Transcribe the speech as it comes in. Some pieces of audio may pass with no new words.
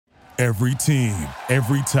Every team,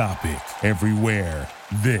 every topic, everywhere.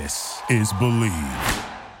 This is Believe.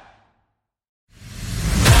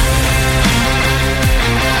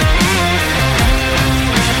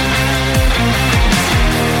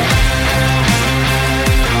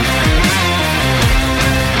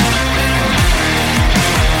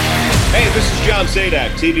 Hey, this is John Sadak,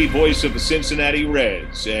 TV voice of the Cincinnati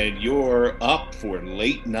Reds, and you're up for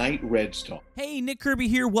Late Night Reds Talk. Hey, Nick Kirby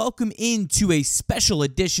here. Welcome into a special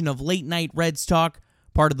edition of Late Night Reds Talk,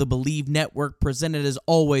 part of the Believe Network, presented as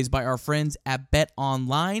always by our friends at Bet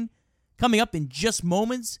Online. Coming up in just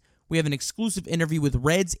moments, we have an exclusive interview with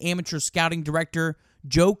Reds amateur scouting director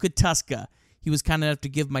Joe Katuska. He was kind enough to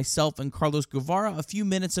give myself and Carlos Guevara a few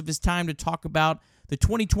minutes of his time to talk about the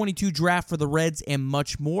 2022 draft for the Reds and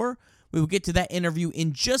much more. We will get to that interview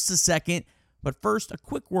in just a second, but first, a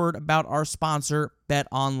quick word about our sponsor, Bet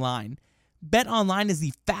Online. Bet Online is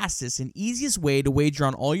the fastest and easiest way to wager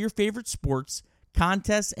on all your favorite sports,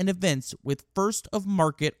 contests, and events with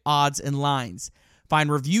first-of-market odds and lines.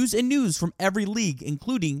 Find reviews and news from every league,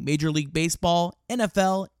 including Major League Baseball,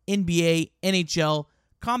 NFL, NBA, NHL,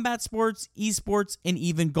 combat sports, esports, and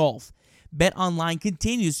even golf. Bet Online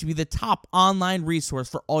continues to be the top online resource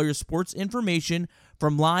for all your sports information,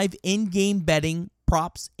 from live in-game betting,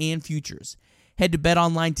 props, and futures. Head to Bet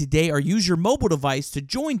Online today or use your mobile device to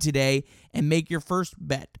join today and make your first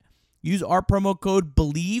bet. Use our promo code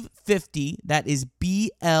BELIEVE50, that is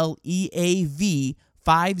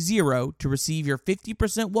BLEAV50, to receive your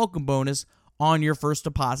 50% welcome bonus on your first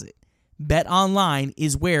deposit. Bet Online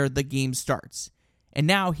is where the game starts. And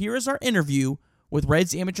now here is our interview with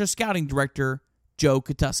Reds amateur scouting director Joe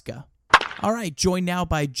Katuska. All right, joined now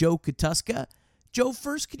by Joe Katuska. Joe,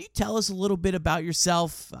 first, could you tell us a little bit about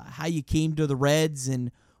yourself, how you came to the Reds,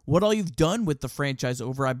 and what all you've done with the franchise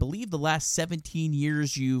over, I believe, the last 17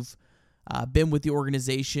 years you've been with the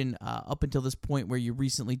organization up until this point where you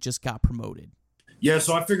recently just got promoted? Yeah,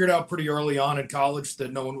 so I figured out pretty early on in college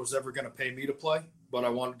that no one was ever going to pay me to play, but I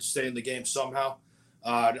wanted to stay in the game somehow.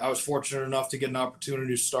 I was fortunate enough to get an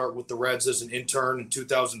opportunity to start with the Reds as an intern in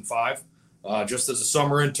 2005, just as a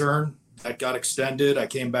summer intern. That got extended. I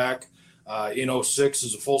came back in 06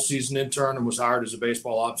 as a full season intern and was hired as a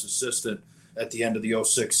baseball ops assistant at the end of the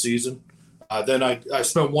 06 season. Then I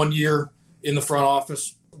spent 1 year in the front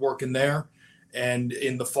office working there, and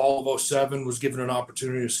in the fall of 07 was given an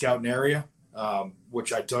opportunity to scout an area,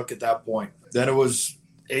 which I took at that point. Then it was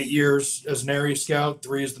 8 years as an area scout,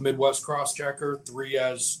 3 as the Midwest cross-checker, 3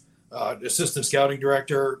 as assistant scouting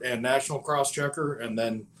director and national cross-checker, and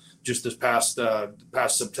then just this past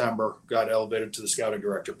September got elevated to the scouting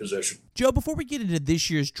director position. Joe, before we get into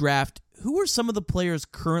this year's draft, who are some of the players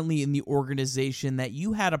currently in the organization that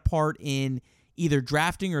you had a part in either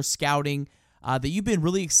drafting or scouting that you've been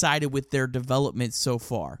really excited with their development so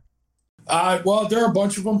far? Well, there are a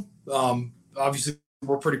bunch of them. Obviously,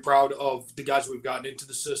 we're pretty proud of the guys we've gotten into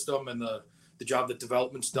the system and the job that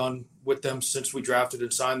development's done with them since we drafted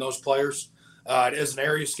and signed those players. As an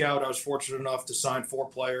area scout, I was fortunate enough to sign 4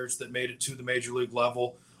 players that made it to the major league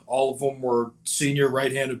level. All of them were senior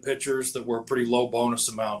right-handed pitchers that were pretty low bonus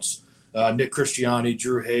amounts. Nick Christiani,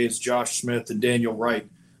 Drew Hayes, Josh Smith, and Daniel Wright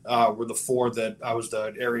were the 4 that I was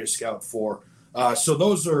the area scout for. So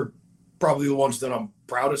those are probably the ones that I'm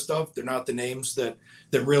proudest of. They're not the names that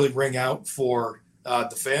really ring out for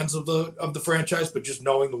the fans of the franchise, but just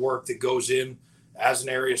knowing the work that goes in as an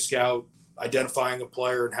area scout, identifying a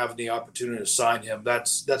player and having the opportunity to sign him.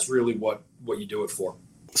 That's really what you do it for.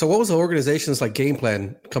 So what was the organization's game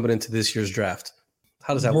plan coming into this year's draft?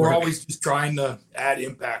 How does that work? We're always just trying to add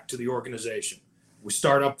impact to the organization. We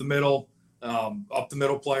start up the middle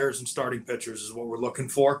players and starting pitchers is what we're looking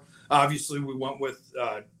for. Obviously, we went with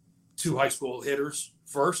 2 high school hitters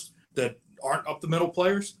first that aren't up the middle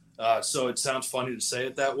players. So it sounds funny to say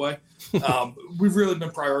it that way. We've really been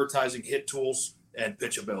prioritizing hit tools and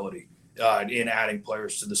pitchability in adding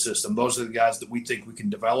players to the system. Those are the guys that we think we can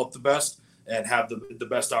develop the best and have the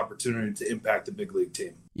best opportunity to impact the big league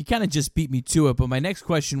team. You kind of just beat me to it, but my next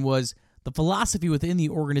question was, the philosophy within the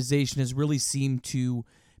organization has really seemed to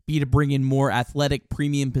be to bring in more athletic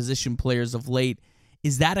premium position players of late.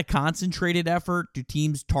 Is that a concentrated effort? Do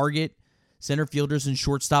teams target center fielders and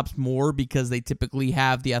shortstops more because they typically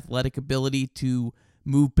have the athletic ability to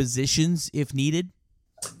move positions if needed?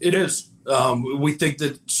 It is. We think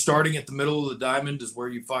that starting at the middle of the diamond is where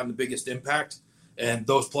you find the biggest impact, and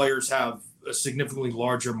those players have a significantly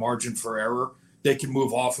larger margin for error. They can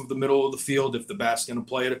move off of the middle of the field if the bat's going to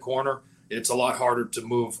play at a corner. It's a lot harder to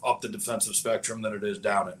move up the defensive spectrum than it is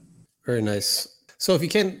down it. Very nice. So if you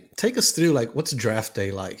can take us through, like, what's draft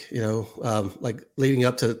day like? Like leading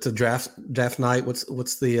up to draft night. What's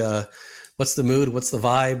the mood? What's the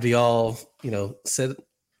vibe? Do y'all sit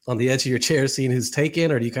on the edge of your chair seeing who's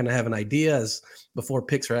taken, or do you kind of have an idea as before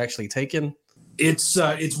picks are actually taken? It's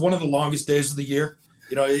one of the longest days of the year.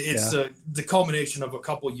 It's the culmination of a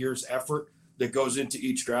couple years' effort that goes into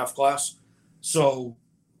each draft class. So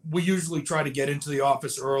we usually try to get into the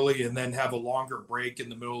office early and then have a longer break in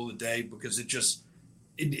the middle of the day because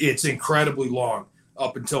it's incredibly long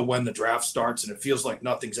up until when the draft starts, and it feels like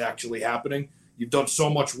nothing's actually happening. You've done so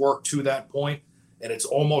much work to that point, and it's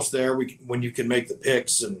almost there when you can make the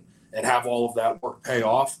picks and have all of that work pay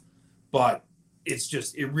off. But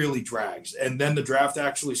it really drags. And then the draft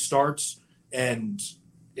actually starts, and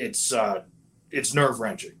it's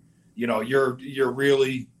nerve-wraching. You're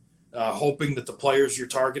really hoping that the players you're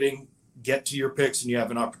targeting get to your picks and you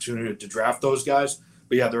have an opportunity to draft those guys.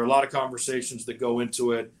 But yeah, there are a lot of conversations that go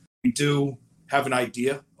into it. We do have an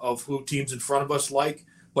idea of who teams in front of us like,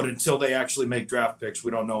 but until they actually make draft picks,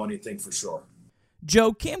 we don't know anything for sure.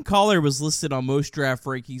 Joe, Cam Collier was listed on most draft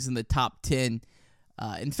rankings in the top 10.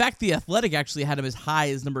 In fact, The Athletic actually had him as high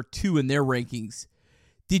as number 2 in their rankings.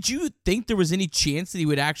 Did you think there was any chance that he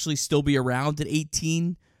would actually still be around at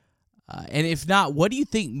 18? And if not, what do you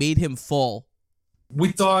think made him fall?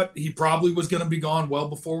 We thought he probably was going to be gone well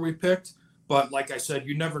before we picked. But like I said,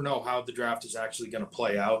 you never know how the draft is actually going to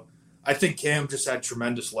play out. I think Cam just had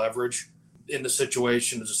tremendous leverage in the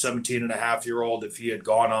situation as a 17-and-a-half-year-old. If he had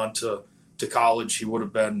gone on to college, he would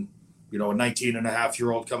have been, a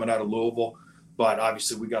 19-and-a-half-year-old coming out of Louisville. But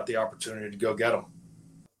obviously we got the opportunity to go get him.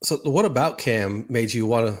 So what about Cam made you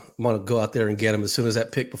want to go out there and get him as soon as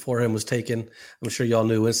that pick before him was taken? I'm sure y'all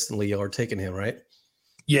knew instantly y'all were taking him, right?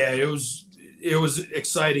 Yeah, it was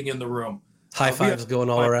exciting in the room. High fives going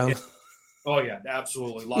all around. Oh yeah,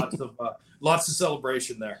 absolutely. Lots of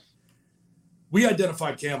celebration there. We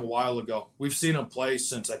identified Cam a while ago. We've seen him play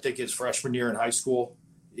since I think his freshman year in high school.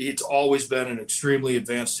 It's always been an extremely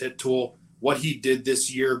advanced hit tool. What he did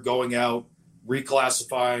this year, going out,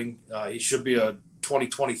 reclassifying, he should be a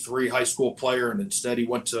 2023 high school player, and instead he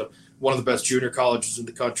went to one of the best junior colleges in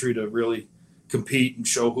the country to really compete and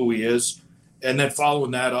show who he is. And then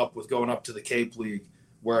following that up with going up to the Cape League,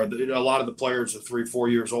 where a lot of the players are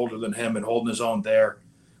 3-4 years older than him and holding his own there.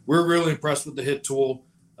 We're really impressed with the hit tool.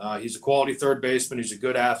 He's a quality third baseman. He's a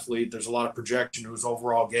good athlete. There's a lot of projection to his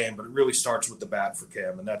overall game, but it really starts with the bat for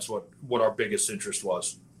Cam, and that's what our biggest interest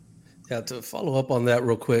was. Yeah, to follow up on that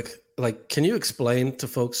real quick, can you explain to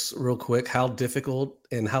folks real quick how difficult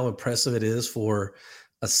and how impressive it is for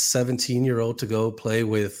a 17-year-old to go play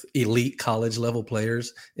with elite college level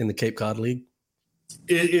players in the Cape Cod League?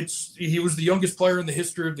 He was the youngest player in the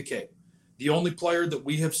history of the Cape. The only player that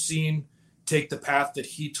we have seen take the path that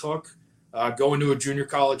he took, going to a junior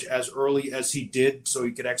college as early as he did so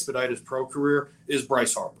he could expedite his pro career, is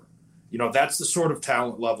Bryce Harper. That's the sort of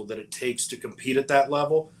talent level that it takes to compete at that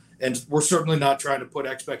level. And we're certainly not trying to put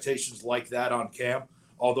expectations like that on Cam.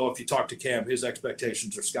 Although if you talk to Cam, his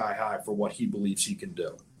expectations are sky high for what he believes he can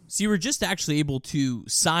do. So you were just actually able to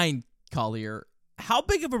sign Collier. How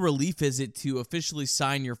big of a relief is it to officially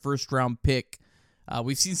sign your first-round pick?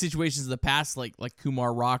 We've seen situations in the past like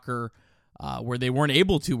Kumar Rocker where they weren't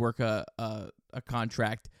able to work a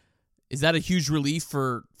contract. Is that a huge relief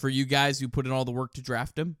for you guys who put in all the work to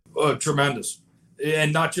draft him? Tremendous.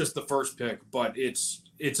 And not just the first pick, but it's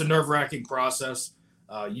a nerve-wracking process.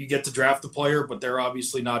 You get to draft the player, but they're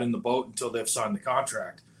obviously not in the boat until they've signed the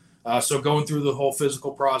contract. So going through the whole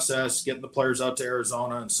physical process, getting the players out to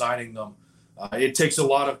Arizona and signing them, it takes a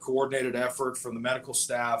lot of coordinated effort from the medical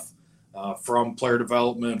staff, from player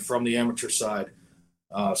development, from the amateur side.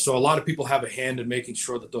 So a lot of people have a hand in making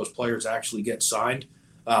sure that those players actually get signed.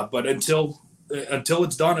 But until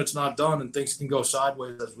it's done, it's not done, and things can go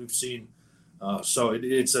sideways, as we've seen. So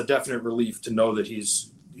it's a definite relief to know that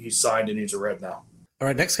he's signed and he's a Red now. All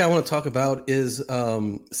right, next guy I want to talk about is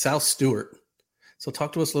Sal Stewart. So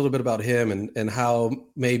talk to us a little bit about him and how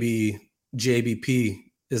maybe JBP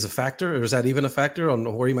is a factor, or is that even a factor on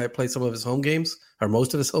where he might play some of his home games or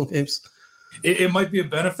most of his home games? It might be a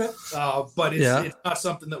benefit, but it's not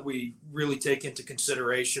something that we really take into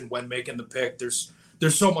consideration when making the pick. There's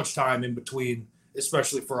so much time in between,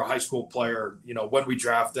 especially for a high school player, when we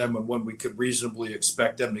draft them and when we could reasonably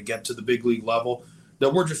expect them to get to the big league level,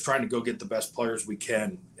 that we're just trying to go get the best players we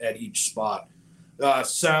can at each spot.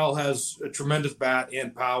 Sal has a tremendous bat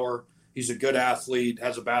and power. He's a good athlete,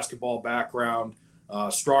 has a basketball background,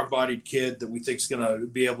 strong-bodied kid that we think is going to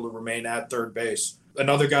be able to remain at third base.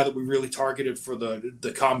 Another guy that we really targeted for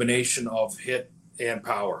the combination of hit and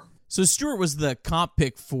power. So Stewart was the comp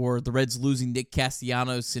pick for the Reds losing Nick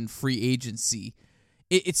Castellanos in free agency.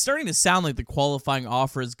 It's starting to sound like the qualifying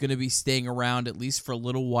offer is going to be staying around at least for a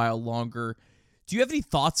little while longer. Do you have any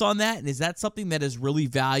thoughts on that? And is that something that is really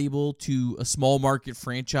valuable to a small market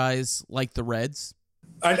franchise like the Reds?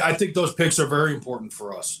 I think those picks are very important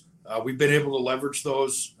for us. We've been able to leverage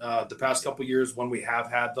those the past couple of years when we have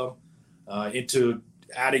had them into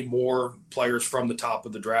adding more players from the top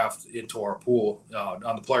of the draft into our pool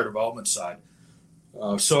on the player development side.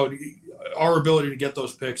 So our ability to get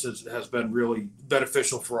those picks has been really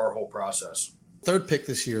beneficial for our whole process. Third pick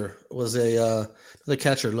this year was the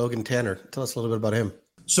catcher, Logan Tanner. Tell us a little bit about him.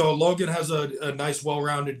 So Logan has a nice,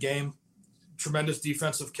 well-rounded game. Tremendous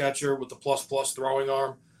defensive catcher with a plus throwing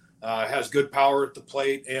arm. Has good power at the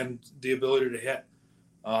plate and the ability to hit.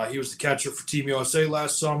 He was the catcher for Team USA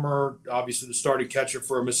last summer, obviously the starting catcher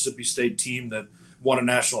for a Mississippi State team that won a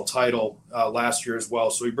national title last year as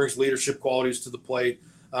well. So he brings leadership qualities to the plate.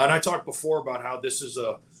 And I talked before about how this is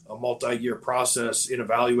a multi-year process in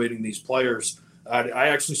evaluating these players. I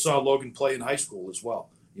actually saw Logan play in high school as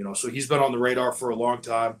well. So he's been on the radar for a long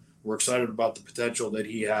time. We're excited about the potential that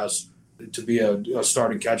he has to be a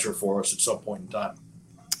starting catcher for us at some point in time.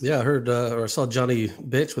 Yeah, I heard or I saw Johnny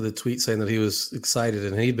Bench with a tweet saying that he was excited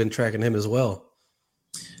and he'd been tracking him as well.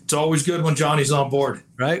 It's always good when Johnny's on board.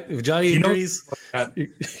 Right? If Johnny agrees,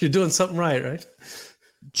 you're doing something right?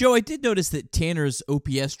 Joe, I did notice that Tanner's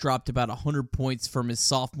OPS dropped about 100 points from his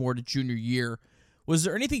sophomore to junior year. Was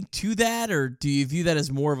there anything to that, or do you view that as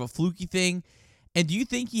more of a fluky thing? And do you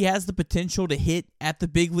think he has the potential to hit at the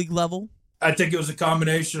big league level? I think it was a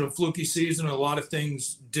combination of fluky season and a lot of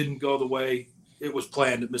things didn't go the way it was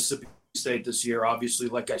planned at Mississippi State this year. Obviously,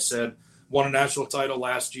 like I said, won a national title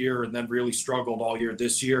last year and then really struggled all year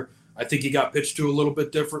this year. I think he got pitched to a little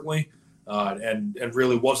bit differently and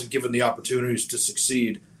really wasn't given the opportunities to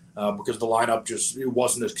succeed because the lineup it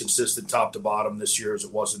wasn't as consistent top to bottom this year as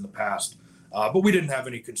it was in the past. But we didn't have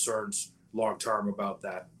any concerns long-term about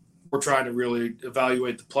that. We're trying to really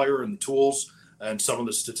evaluate the player and the tools, and some of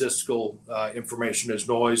the statistical information is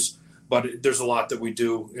noise, but there's a lot that we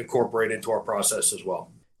do incorporate into our process as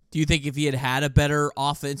well. Do you think if he had a better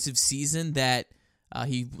offensive season that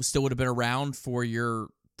he still would have been around for your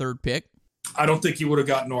third pick? I don't think he would have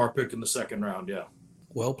gotten our pick in the second round, yeah.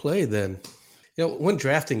 Well played then. When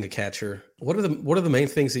drafting a catcher, what are the main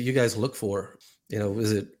things that you guys look for?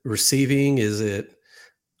 Is it receiving? Is it,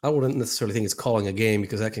 I wouldn't necessarily think it's calling a game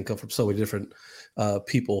because that can come from so many different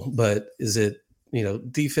people, but is it,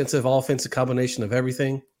 defensive, offensive, combination of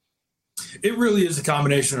everything? It really is a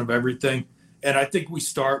combination of everything. And I think we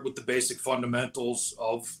start with the basic fundamentals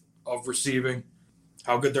of receiving,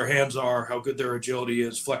 how good their hands are, how good their agility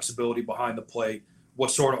is, flexibility behind the plate,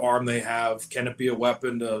 what sort of arm they have, can it be a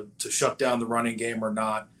weapon to shut down the running game or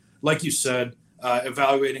not? Like you said,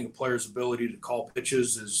 evaluating a player's ability to call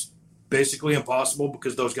pitches is basically impossible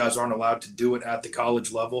because those guys aren't allowed to do it at the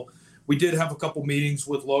college level. We did have a couple meetings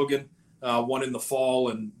with Logan, one in the fall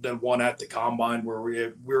and then one at the combine where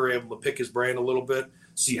we were able to pick his brain a little bit,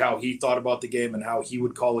 see how he thought about the game and how he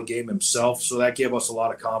would call a game himself. So that gave us a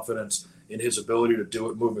lot of confidence in his ability to do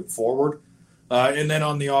it moving forward. And then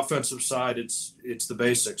on the offensive side, it's the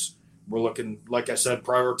basics. We're looking, like I said,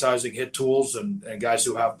 prioritizing hit tools and guys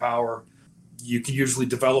who have power. You can usually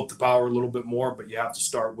develop the power a little bit more, but you have to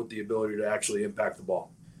start with the ability to actually impact the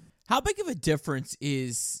ball. How big of a difference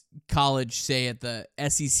is college, say, at the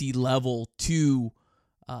SEC level to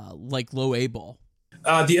like low A ball?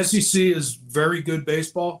 The SEC is very good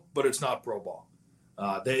baseball, but it's not pro ball.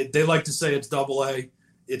 They like to say it's double A.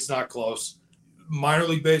 It's not close. Minor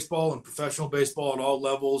league baseball and professional baseball at all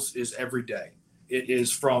levels is every day. It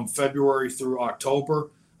is from February through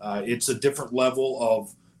October. It's a different level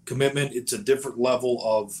of commitment. It's a different level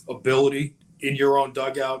of ability in your own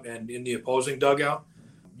dugout and in the opposing dugout.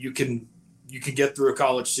 You can get through a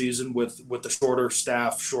college season with a shorter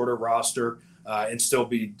staff, shorter roster, and still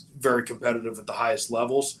be very competitive at the highest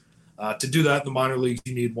levels. To do that in the minor leagues,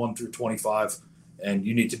 you need 1 through 25, and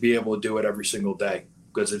you need to be able to do it every single day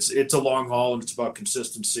because it's a long haul and it's about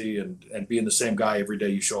consistency and being the same guy every day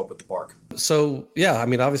you show up at the park. So, yeah, I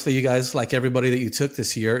mean, obviously you guys, like everybody that you took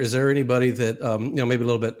this year, is there anybody that, maybe a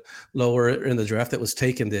little bit lower in the draft that was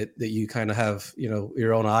taken that you kind of have,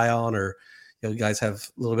 your own eye on or, you guys have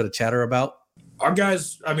a little bit of chatter about? Our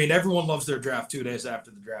guys, I mean, everyone loves their draft 2 days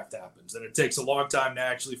after the draft happens, and it takes a long time to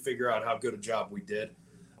actually figure out how good a job we did.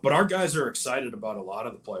 But our guys are excited about a lot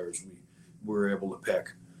of the players we were able to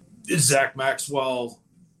pick. Zach Maxwell,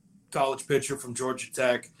 college pitcher from Georgia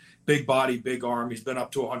Tech, big body, big arm. He's been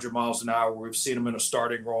up to 100 miles an hour. We've seen him in a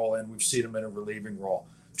starting role, and we've seen him in a relieving role.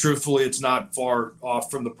 truthfully, it's not far off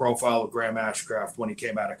from the profile of Graham Ashcraft when he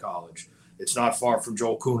came out of college. It's not far from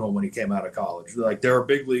Joel Kuhnel when he came out of college. Like, there are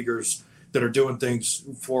big leaguers that are doing things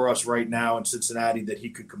for us right now in Cincinnati that he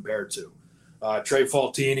could compare to. Trey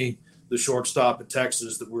Faltini, the shortstop at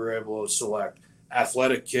Texas that we were able to select,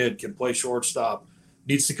 athletic kid, can play shortstop,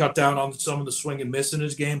 needs to cut down on some of the swing and miss in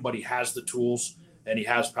his game, but he has the tools and he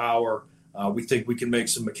has power. We think we can make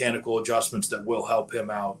some mechanical adjustments that will help him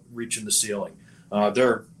out reaching the ceiling. There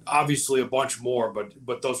are obviously a bunch more,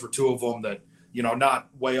 but those were two of them that, not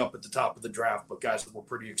way up at the top of the draft, but guys that we're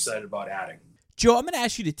pretty excited about adding. Joe, I'm going to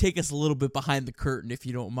ask you to take us a little bit behind the curtain, if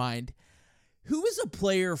you don't mind. Who is a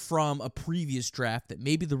player from a previous draft that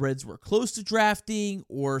maybe the Reds were close to drafting,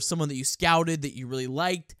 or someone that you scouted that you really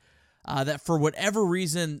liked, that for whatever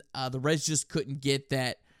reason the Reds just couldn't get,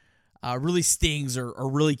 that really stings or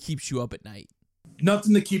really keeps you up at night?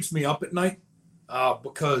 Nothing that keeps me up at night,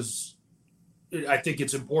 because I think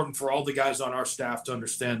it's important for all the guys on our staff to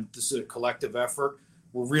understand that this is a collective effort.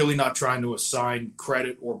 We're really not trying to assign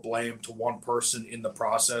credit or blame to one person in the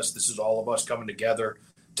process. This is all of us coming together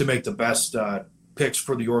to make the best picks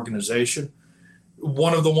for the organization.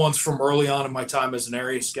 One of the ones from early on in my time as an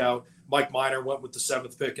area scout, Mike Minor went with the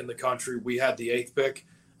 7th pick in the country. We had the 8th pick.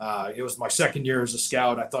 It was my second year as a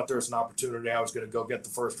scout. I thought there was an opportunity. I was going to go get the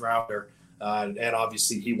first rounder. And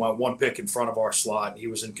obviously he went one pick in front of our slot. He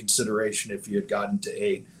was in consideration if he had gotten to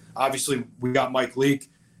 8. Obviously we got Mike Leake.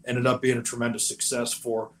 Ended up being a tremendous success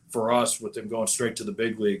for us with him going straight to the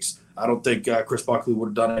big leagues. I don't think Chris Buckley would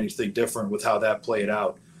have done anything different with how that played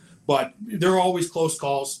out. But there are always close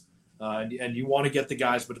calls, and you want to get the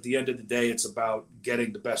guys. But at the end of the day, it's about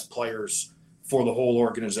getting the best players for the whole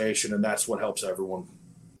organization, and that's what helps everyone.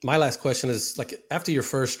 My last question is, like, after your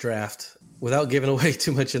first draft, without giving away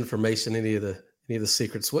too much information, any of the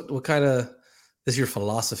secrets, what kind of is your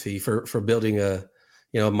philosophy for building a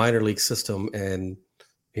minor league system and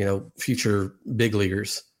future big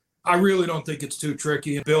leaguers? I really don't think it's too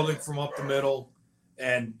tricky. Building from up the middle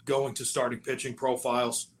and going to starting pitching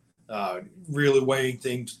profiles, really weighing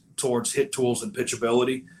things towards hit tools and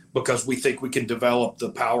pitchability, because we think we can develop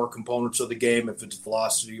the power components of the game. If it's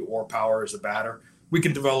velocity or power as a batter, we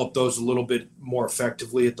can develop those a little bit more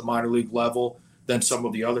effectively at the minor league level than some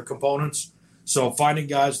of the other components. So finding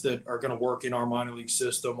guys that are going to work in our minor league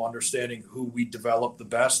system, understanding who we develop the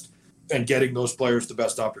best, and getting those players the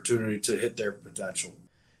best opportunity to hit their potential.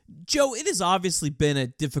 Joe, it has obviously been a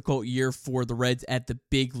difficult year for the Reds at the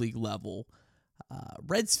big league level.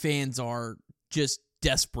 Reds fans are just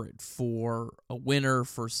desperate for a winner,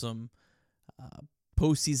 for some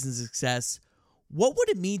postseason success. What would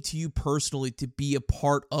it mean to you personally to be a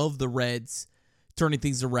part of the Reds turning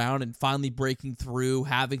things around and finally breaking through,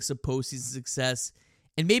 having some postseason success,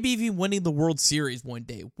 and maybe even winning the World Series one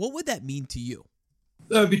day? What would that mean to you?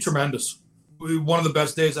 That would be tremendous. One of the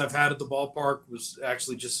best days I've had at the ballpark was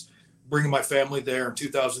actually just bringing my family there in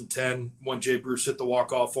 2010 when Jay Bruce hit the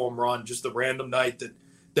walk-off home run, just a random night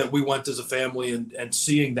that we went as a family, and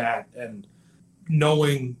seeing that and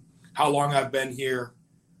knowing how long I've been here,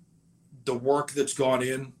 the work that's gone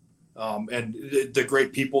in, and the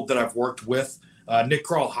great people that I've worked with. Nick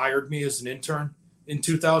Krall hired me as an intern in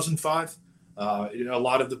 2005. A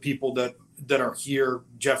lot of the people that are here,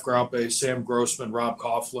 Jeff Graupe, Sam Grossman, Rob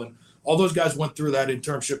Coughlin, all those guys went through that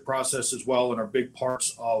internship process as well and are big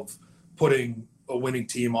parts of putting a winning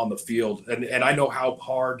team on the field. And I know how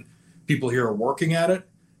hard people here are working at it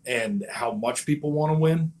and how much people want to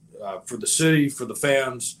win for the city, for the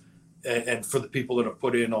fans, and for the people that have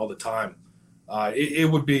put in all the time. It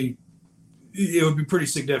would be pretty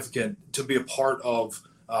significant to be a part of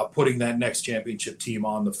putting that next championship team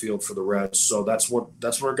on the field for the Reds. So that's what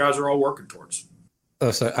our guys are all working towards. Oh,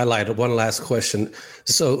 sorry, I lied. One last question.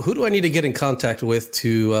 So who do I need to get in contact with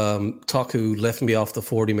to talk who left me off the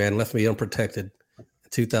 40-man, left me unprotected in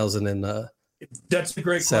 2007? That's a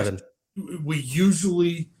great question. We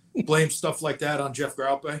usually blame stuff like that on Jeff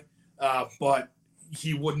Graupe, but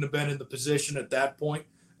he wouldn't have been in the position at that point.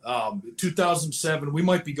 2007, we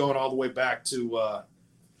might be going all the way back to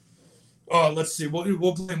let's see.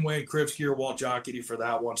 We'll blame Wayne Krivsky or Walt Jocketty for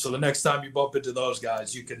that one. So the next time you bump into those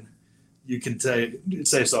guys, you can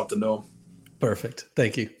say something to them. Perfect.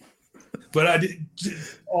 Thank you. But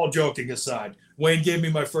all joking aside, Wayne gave me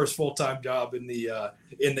my first full-time job in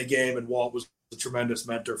the game, and Walt was a tremendous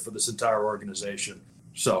mentor for this entire organization.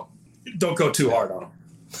 So don't go too hard on him.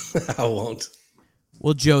 I won't.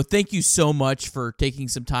 Well, Joe, thank you so much for taking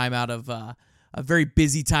some time out of a very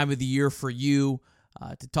busy time of the year for you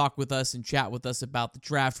to talk with us and chat with us about the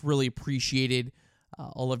draft. Really appreciated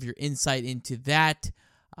all of your insight into that.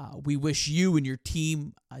 We wish you and your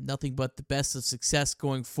team nothing but the best of success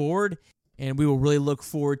going forward, and we will really look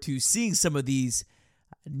forward to seeing some of these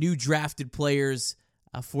new drafted players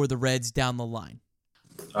for the Reds down the line.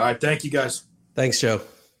 All right, thank you guys. Thanks, Joe.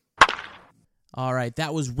 All right,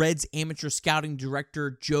 that was Reds amateur scouting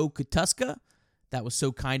director Joe Kutuska. That was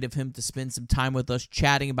so kind of him to spend some time with us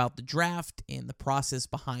chatting about the draft and the process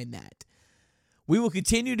behind that. We will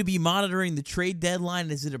continue to be monitoring the trade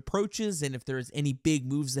deadline as it approaches, and if there's any big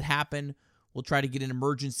moves that happen, we'll try to get an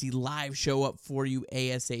emergency live show up for you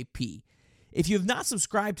ASAP. If you have not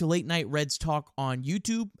subscribed to Late Night Reds Talk on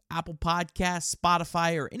YouTube, Apple Podcasts,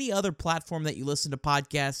 Spotify, or any other platform that you listen to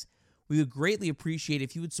podcasts, we would greatly appreciate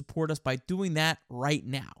if you would support us by doing that right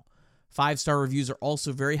now. 5-star reviews are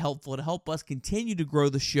also very helpful to help us continue to grow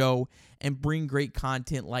the show and bring great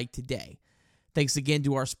content like today. Thanks again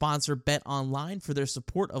to our sponsor, Bet Online, for their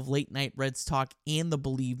support of Late Night Reds Talk and the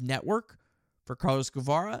Believe Network. For Carlos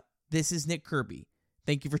Guevara, this is Nick Kirby.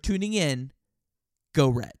 Thank you for tuning in. Go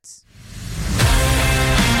Reds.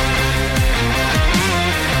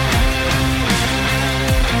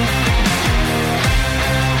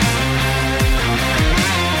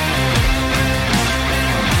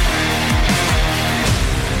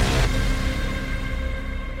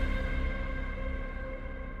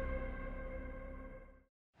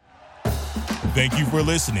 Thank you for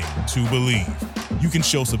listening to Believe. You can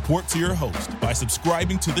show support to your host by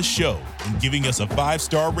subscribing to the show and giving us a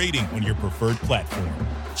 5-star rating on your preferred platform.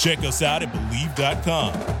 Check us out at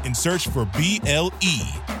Believe.com and search for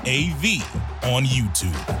BLEAV on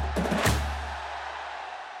YouTube.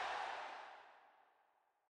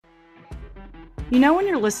 You know when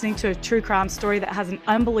you're listening to a true crime story that has an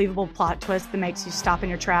unbelievable plot twist that makes you stop in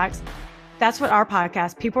your tracks? That's what our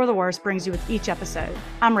podcast, People Are the Worst, brings you with each episode.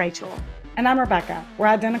 I'm Rachel. And I'm Rebecca. We're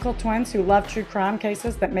identical twins who love true crime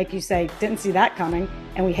cases that make you say, didn't see that coming,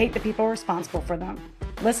 and we hate the people responsible for them.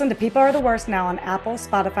 Listen to People Are the Worst now on Apple,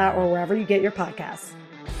 Spotify, or wherever you get your podcasts.